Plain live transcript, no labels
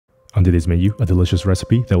On today's menu, a delicious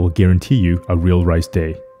recipe that will guarantee you a real rice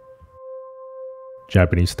day.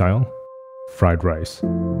 Japanese style, fried rice.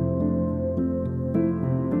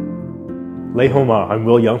 Leihoma, I'm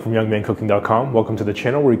Yeung from YoungManCooking.com. Welcome to the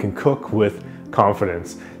channel where you can cook with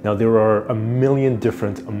confidence. Now there are a million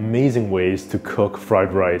different amazing ways to cook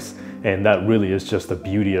fried rice, and that really is just the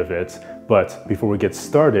beauty of it. But before we get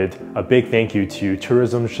started, a big thank you to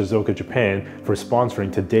Tourism Shizuoka, Japan for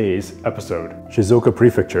sponsoring today's episode. Shizuoka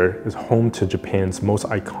Prefecture is home to Japan's most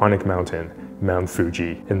iconic mountain, Mount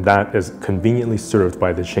Fuji, and that is conveniently served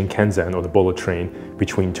by the Shinkansen or the bullet train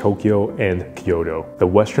between Tokyo and Kyoto. The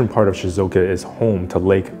western part of Shizuoka is home to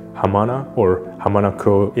Lake Hamana or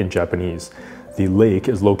Hamanako in Japanese. The lake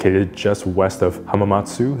is located just west of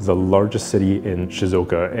Hamamatsu, the largest city in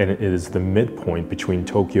Shizuoka, and it is the midpoint between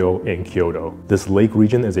Tokyo and Kyoto. This lake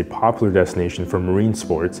region is a popular destination for marine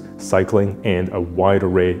sports, cycling, and a wide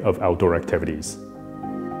array of outdoor activities.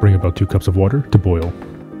 Bring about 2 cups of water to boil.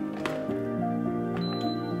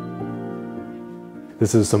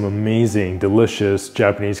 This is some amazing, delicious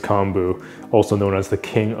Japanese kombu, also known as the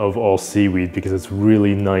king of all seaweed because it's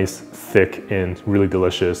really nice, thick, and really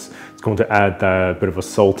delicious. It's going to add that bit of a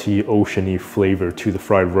salty, oceany flavor to the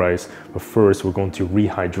fried rice, but first we're going to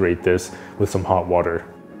rehydrate this with some hot water.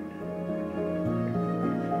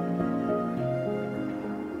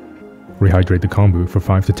 Rehydrate the kombu for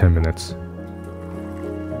 5 to 10 minutes.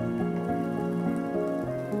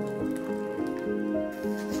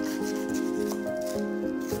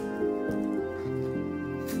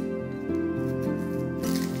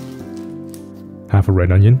 Half a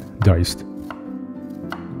red onion, diced.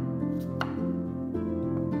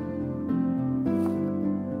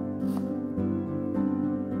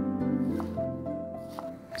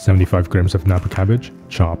 $75 grams of nappa cabbage,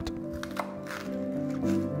 chopped.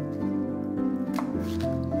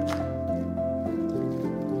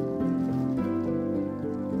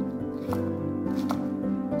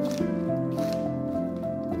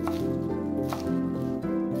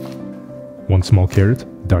 One small carrot,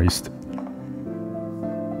 diced.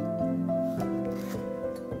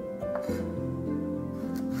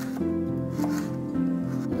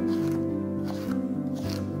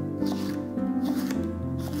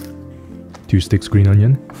 Two sticks green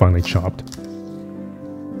onion, finely chopped.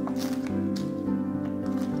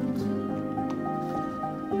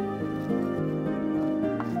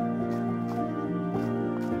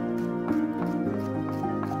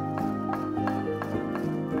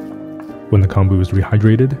 When the kombu is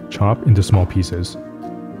rehydrated, chop into small pieces.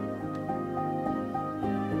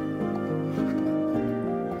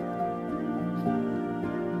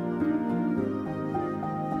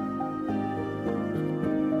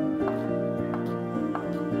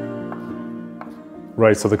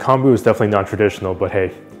 Right, so the kombu is definitely not traditional, but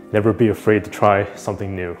hey, never be afraid to try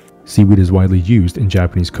something new. Seaweed is widely used in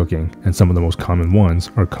Japanese cooking, and some of the most common ones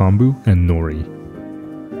are kombu and nori.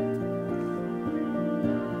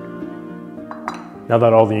 Now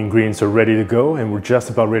that all the ingredients are ready to go and we're just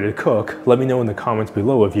about ready to cook, let me know in the comments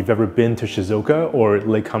below if you've ever been to Shizuoka or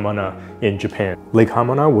Lake Hamana in Japan. Lake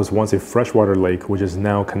Hamana was once a freshwater lake which is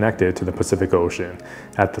now connected to the Pacific Ocean.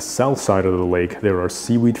 At the south side of the lake, there are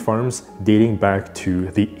seaweed farms dating back to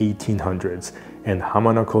the 1800s, and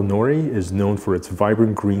Hamanako nori is known for its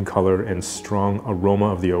vibrant green color and strong aroma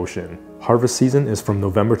of the ocean. Harvest season is from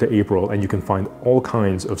November to April, and you can find all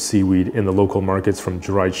kinds of seaweed in the local markets, from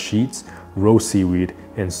dried sheets, raw seaweed,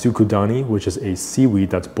 and tsukudani, which is a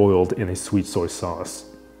seaweed that's boiled in a sweet soy sauce.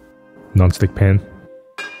 Non-stick pan.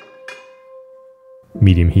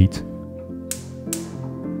 Medium heat.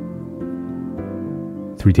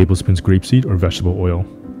 3 tablespoons grapeseed or vegetable oil.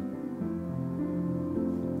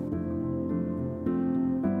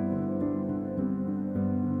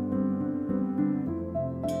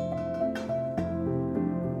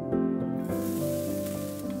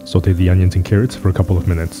 Saute the onions and carrots for a couple of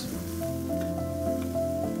minutes.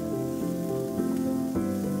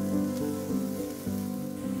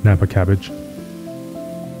 Nappa cabbage.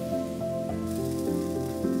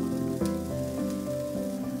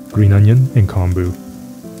 Green onion and kombu.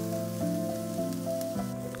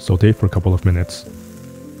 Saute for a couple of minutes.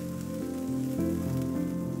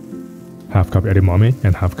 Half cup edamame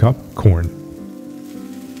and half cup corn.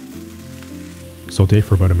 Saute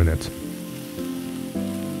for about a minute.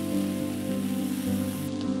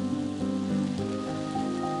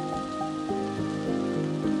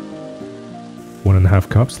 One and a half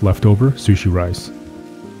cups leftover sushi rice.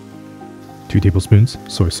 2 tablespoons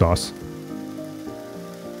soy sauce.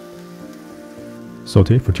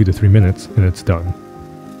 Saute for 2 to 3 minutes and it's done.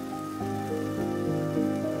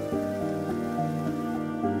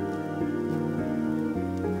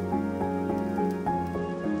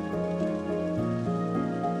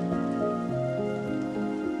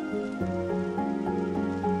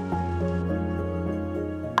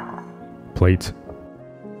 plate.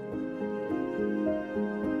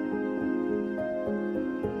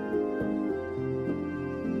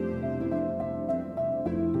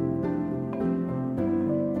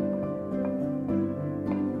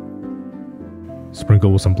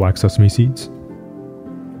 Sprinkle with some black sesame seeds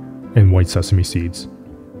and white sesame seeds.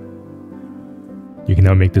 You can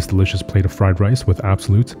now make this delicious plate of fried rice with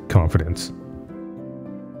absolute confidence.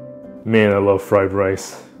 Man, I love fried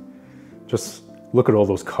rice. Just look at all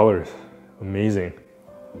those colors. Amazing.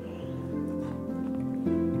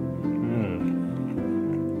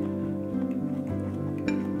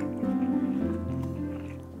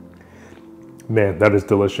 Man, that is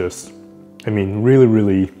delicious. I mean,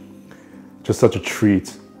 really, just such a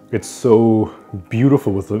treat. It's so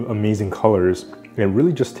beautiful with the amazing colors. It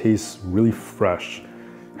really just tastes really fresh.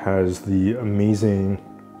 Has the amazing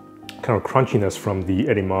kind of crunchiness from the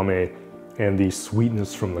edamame and the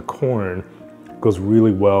sweetness from the corn. Goes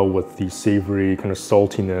really well with the savory kind of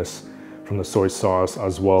saltiness from the soy sauce,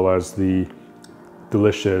 as well as the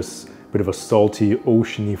delicious bit of a salty,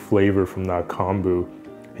 oceany flavor from that KOMBU.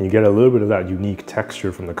 And you get a little bit of that unique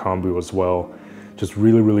texture from the KOMBU as well. Just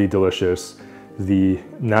really delicious. The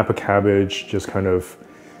nappa cabbage just kind of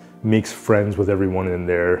makes friends with everyone in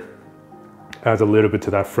there. Adds a little bit to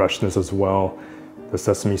that freshness as well. The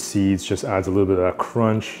sesame seeds just adds a little bit of that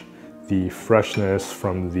crunch, the freshness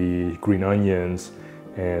from the green onions.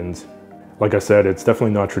 And like I said, it's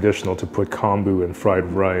definitely not traditional to put KOMBU in fried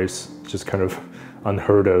rice. It's just kind of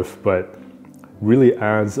unheard of, but really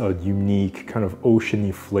adds a unique kind of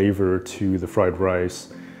oceany flavor to the fried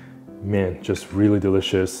rice. Man, just really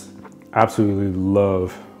delicious. Absolutely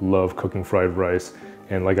love cooking fried rice.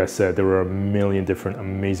 And like I said, there are a million different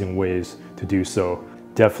amazing ways to do so.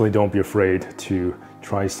 Definitely don't be afraid to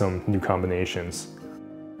try some new combinations.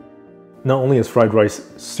 Not only is fried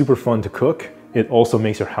rice super fun to cook, it also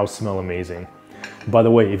makes your house smell amazing. By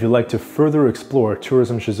the way, if you'd like to further explore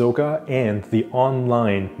Tourism Shizuoka and the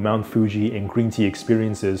online Mount Fuji and green tea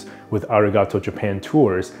experiences with Arigato Japan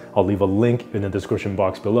tours, I'll leave a link in the description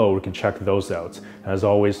box below where you can check those out. As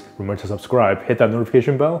always, remember to subscribe, hit that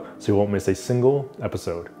notification bell so you won't miss a single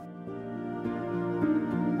episode.